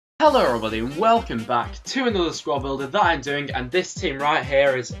Hello everybody and welcome back to another squad builder that I'm doing, and this team right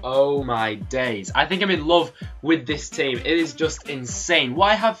here is, oh my days, I think I'm in love with this team. It is just insane.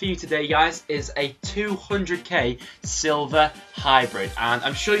 What I have for you today, guys, is a 200k silver hybrid, and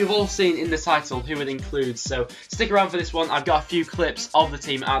I'm sure you've all seen in the title who it includes, so stick around for this one. I've got a few clips of the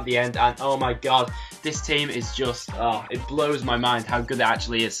team at the end, and oh my god, this team is just, it blows my mind how good it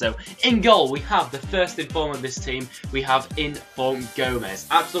actually is. So in goal we have the first inform of this team, we have inform Gomes.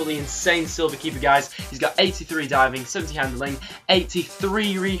 Absolutely insane silver keeper, guys. He's got 83 diving, 70 handling,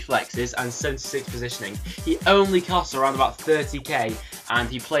 83 reflexes and 76 positioning. He only costs around about 30k and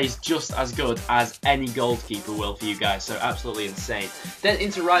he plays just as good as any goalkeeper will for you guys, so absolutely insane. Then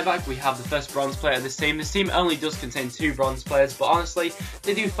into right back we have the first bronze player of this team. This team only does contain 2 bronze players, but honestly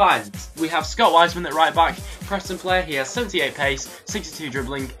they do fine. We have Scott Wiseman at right back, Preston player. He has 78 pace, 62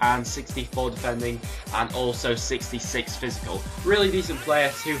 dribbling and 64 defending and also 66 physical. Really decent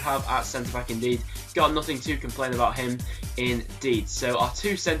player to have at centre back indeed. Got nothing to complain about him indeed. So our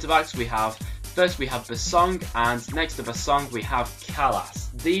 2 centre backs we have, first we have Basong, and next to Basong we have Callas.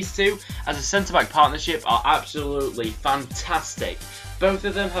 These two as a centre back partnership are absolutely fantastic. Both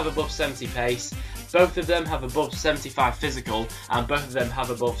of them have above 70 pace, both of them have above 75 physical, and both of them have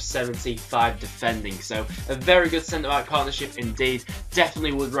above 75 defending. So a very good centre back partnership indeed.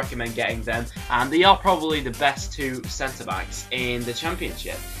 Definitely would recommend getting them, and they are probably the best 2 centre backs in the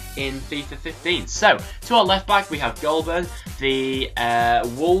championship in FIFA 15. So to our left back we have Garner, the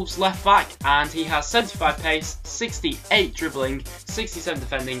Wolves left back, and he has 75 pace, 68 dribbling, 67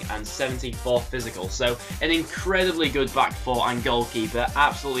 defending and 74 physical. So an incredibly good back 4 and goalkeeper.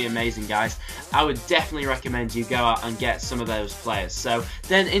 Absolutely amazing, guys. I would definitely recommend you go out and get some of those players. So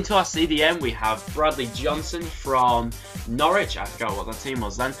then into our CDM we have Bradley Johnson from Norwich. I forgot what that team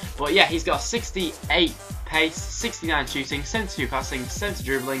was then, but yeah, he's got 68 pace, 69 shooting, 72 passing, 70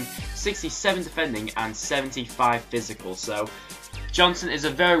 dribbling, 67 defending and 75 physical. So Johnson is a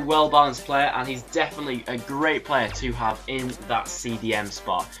very well balanced player, and he's definitely a great player to have in that CDM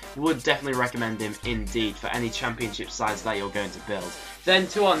spot. Would definitely recommend him indeed for any championship sides that you're going to build. Then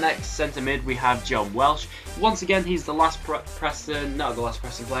to our next centre mid we have John Welsh. Once again he's the last Preston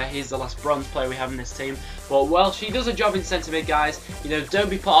player, he's the last bronze player we have in this team. But Welsh, he does a job in centre mid, guys. You know, don't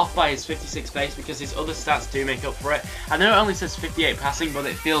be put off by his 56 pace because his other stats do make up for it. I know it only says 58 passing, but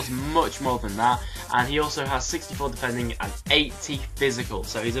it feels much more than that. And he also has 64 defending and 80 physical.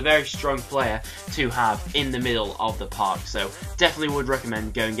 So he's a very strong player to have in the middle of the park. So definitely would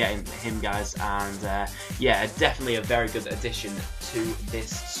recommend going and getting him, guys. And yeah, definitely a very good addition to this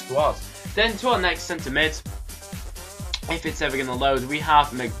squad. Then to our next centre mid, if it's ever going to load, we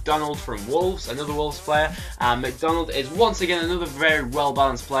have McDonald from Wolves, another Wolves player. And McDonald is once again another very well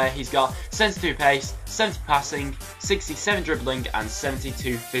balanced player. He's got 72 pace, 70 passing, 67 dribbling and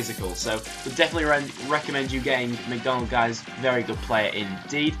 72 physical. So would definitely recommend you getting McDonald, guys. Very good player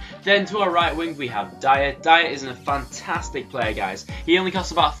indeed. Then to our right wing we have Dyer. Dyer is a fantastic player, guys. He only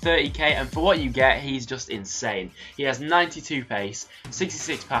costs about 30k, and for what you get he's just insane. He has 92 pace,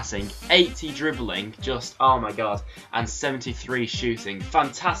 66 passing, 80 dribbling, just oh my god, and 73 shooting.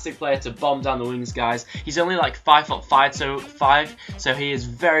 Fantastic player to bomb down the wings, guys. He's only like 5'5", so he is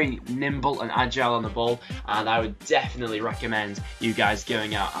very nimble and agile on the ball, and I would definitely recommend you guys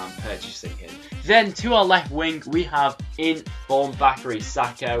going out and purchasing him. Then to our left wing we have inform Bakary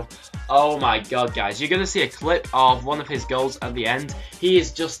Sako. Oh my god, guys, you're going to see a clip of one of his goals at the end. He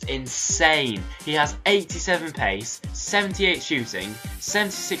is just insane. He has 87 pace, 78 shooting,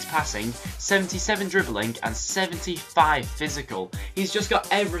 76 passing, 77 dribbling and 75 physical. He's just got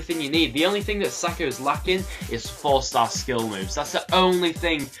everything you need. The only thing that Sako is lacking is 4-star skill moves. That's the only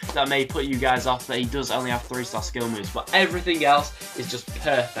thing that may put you guys off, that he does only have 3-star skill moves, but everything else is just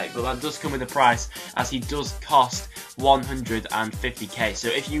perfect. But that does come with a price, as he does cost 150k. So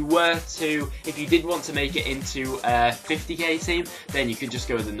if you did want to make it into a 50k team, then you could just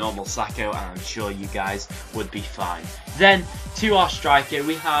go with the normal Sako, and I'm sure you guys would be fine. Then to our striker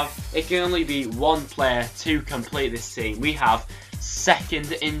we have, it can only be one player to complete this team. We have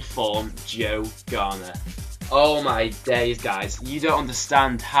second inform Joe Garner. Oh my days, guys, you don't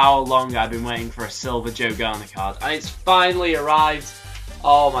understand how long I've been waiting for a silver Joe Garner card, and it's finally arrived.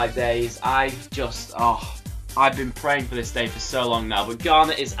 Oh my days, I've been praying for this day for so long now, but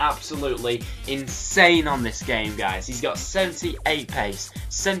Garner is absolutely insane on this game, guys. He's got 78 pace,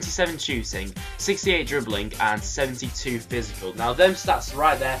 77 shooting, 68 dribbling and 72 physical. Now them stats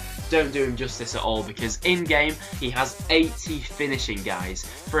right there don't do him justice at all, because in game he has 80 finishing, guys.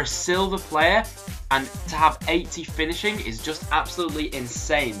 For a silver player, and to have 80 finishing is just absolutely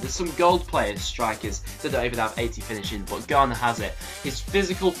insane. There's some gold players, strikers, that don't even have 80 finishing, but Garner has it. His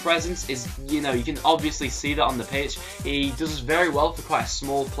physical presence is, you know, you can obviously see that on the pitch. He does very well for quite a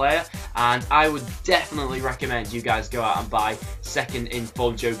small player, and I would definitely recommend you guys go out and buy second in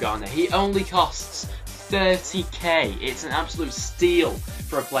form Joe Garner. He only costs 30k. It's an absolute steal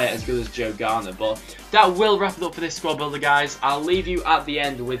for a player as good as Joe Garner. But that will wrap it up for this squad builder, guys. I'll leave you at the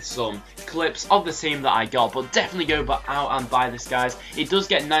end with some clips of the team that I got, but definitely go out and buy this, guys. It does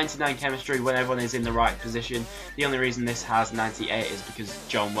get 99 chemistry when everyone is in the right position. The only reason this has 98 is because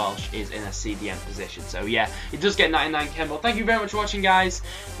John Welsh is in a CDM position. So yeah, it does get 99 chem. But thank you very much for watching, guys.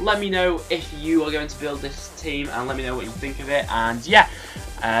 Let me know if you are going to build this team, and let me know what you think of it. And yeah,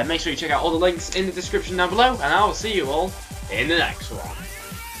 make sure you check out all the links in the description down below, and I will see you all in the next one.